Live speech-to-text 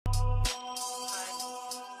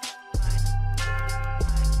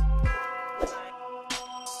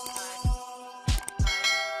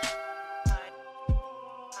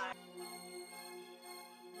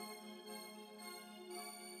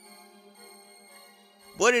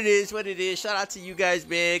What it is. Shout out to you guys,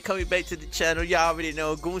 man. Coming back to the channel. Y'all already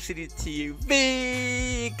know. Goon City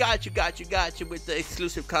TV. Got you with the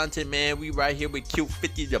exclusive content, man. We right here with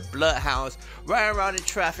Q50, the Bloodhounds. Right around in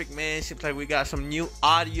traffic, man. Seems like we got some new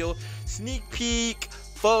audio. Sneak peek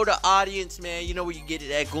for the audience, man. You know where you get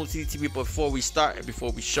it at Goon City TV. Before we start and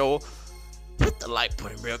before we show, hit the like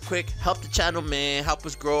button real quick. Help the channel, man. Help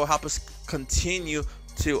us grow. Help us continue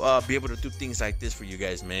to be able to do things like this for you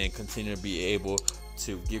guys, man. Continue to be able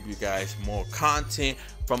to give you guys more content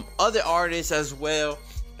from other artists as well.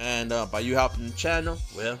 And by you helping the channel,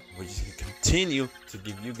 well, we're just gonna continue to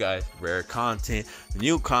give you guys rare content,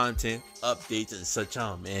 new content, updates, and such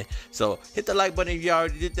on, man. So hit the like button if you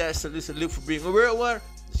already did that. Salute for being a real one.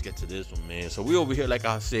 Let's get to this one, man. So we over here, like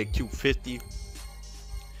I said, Q50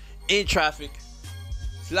 in traffic,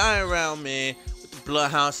 flying around, man, with the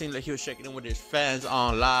Bloodhound. Seemed like he was checking in with his fans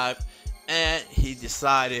on live, and he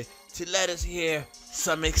decided to let us hear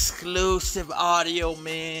some exclusive audio,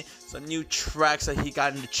 man. Some new tracks that he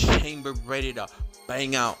got in the chamber ready to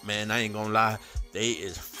bang out, man. I ain't gonna lie, they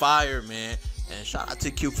is fire, man. And shout out to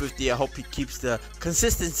Q50. I hope he keeps the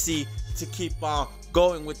consistency to keep on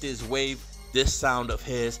going with this wave, this sound of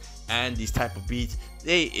his, and these type of beats.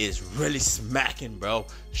 They is really smacking, bro.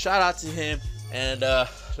 Shout out to him. And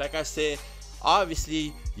like I said,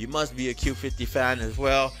 obviously you must be a Q50 fan as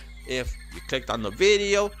well if you clicked on the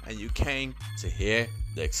video and you came to hear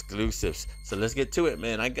the exclusives. So let's get to it,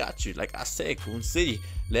 man. I got you. Like I said, Goon City,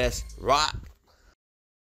 let's rock.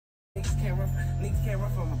 Niggas can't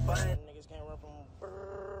run from a button. Niggas can't run from a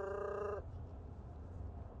brrrr.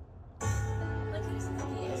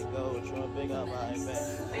 There you go, trying to big up my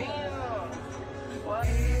back. Damn. What?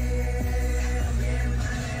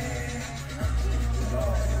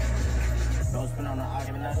 Don't spin on the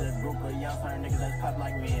argument, that's a group of young fire niggas that's pop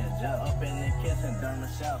like me and jump up in the kitchen, burn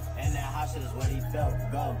the shelf, and that hot shit is what he felt.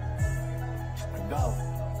 Go.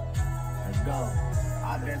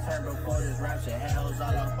 I've been turned before this rap shit, had hoes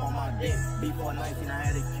all up on my dick. Before 19, I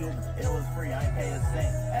had a cube, it was free, I ain't pay a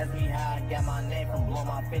cent. Ask me how I got my name from blowing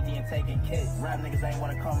my 50 and taking kicks. Rap niggas ain't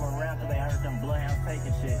wanna come around cause they heard them bloodhounds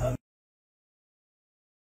taking shit.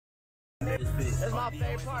 That's my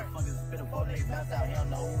favorite part. Fucking spit a four niggas bounced out, he don't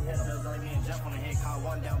know who hit him. There's only me and jump on the head, caught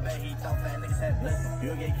one down bad, he thought fat niggas had blitzed him.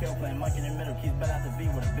 You'll get killed playing monkey in the middle, keep better out the V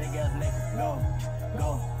with a big ass nigga.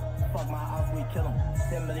 Go. Fuck my house, we kill him.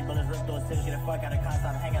 10 million bullets ripped through a city, get the fuck out of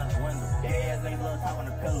contact, hang out the window. Gay ass niggas love talk on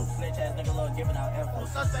the pillow. Snitch ass nigga love giving out info.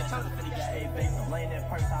 Suspect trying to 50 got 8 victims. Laying in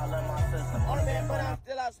purse, I love my system. On the man, but I'm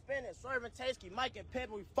still out spinning. Swerving Tasky, Mike and Pep,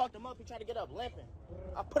 we fucked him up, he tried to get up limping.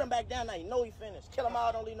 I put him back down, now you know he finished. Kill him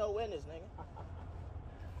out, don't leave no witness, nigga.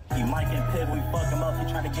 He Mike and Pip, we fuck him up, he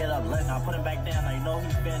tried to get up left. I put him back down, now you know he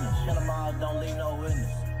finished. Kill him all, don't leave no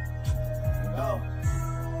witness. Go.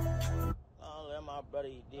 Oh, let my brother,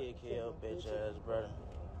 he did kill bitch ass brother.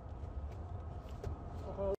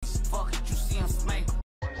 Fuck it, you see him smack.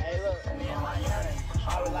 Hey look, me and my young,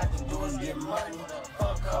 all we like to do is get money.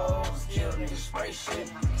 Fuck hoes, kill niggas, spray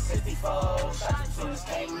shit. 64, shot you to the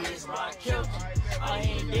state, miss, bro, I killed him. I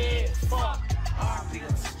ain't dead, fuck. R.I.P.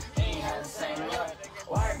 Ain't had the same luck.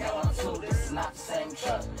 Why I got on two, this is not the same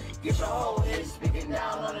truck. Get your whole head speaking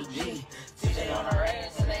down on the G. TJ on our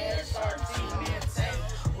ass and they SRT. Me and Tank,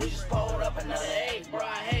 we just pulled up another 8, bro, I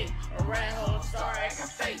hate. A rat hole star acting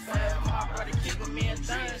fake. Fam, my brother keeping me in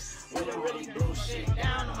things. We done really do shit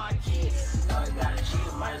down to my kids. Now they gotta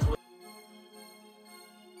cheat, might as well.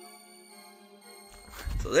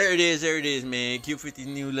 So there it is, man. Q50's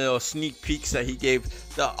new little sneak peeks that he gave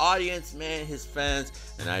the audience, man, his fans,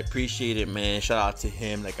 and I appreciate it, man. Shout out to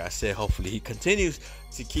him. Like I said, hopefully he continues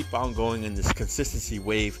to keep on going in this consistency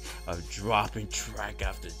wave of dropping track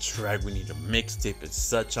after track. We need a mixtape and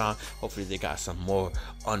such on. Hopefully they got some more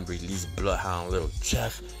unreleased Bloodhound, little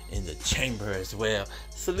Jeff in the chamber as well.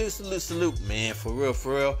 Salute, man, for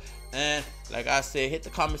real. And like I said, hit the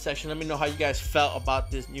comment section. Let me know how you guys felt about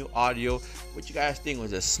this new audio. What you guys think?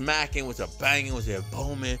 Was it smacking? Was it banging? Was it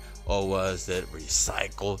booming? Or was it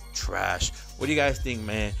recycled trash? What do you guys think,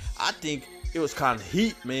 man? I think it was kind of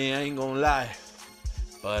heat, man. I ain't gonna lie.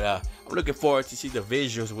 But I'm looking forward to see the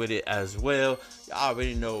visuals with it as well. Y'all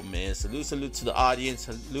already know, man. Salute to the audience.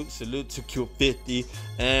 Salute to Q50.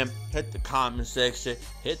 And hit the comment section.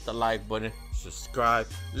 Hit the like button. Subscribe.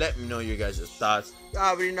 Let me know your guys' thoughts. Y'all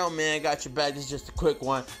already know, man. Got your back. This is just a quick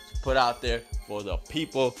one to put out there for the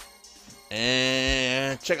people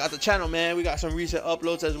And check out the channel, man. We got some recent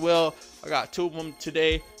uploads as well. I got 2 of them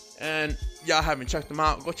today, and y'all haven't checked them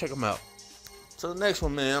out. Go check them out. So the next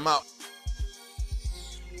one, man, I'm out.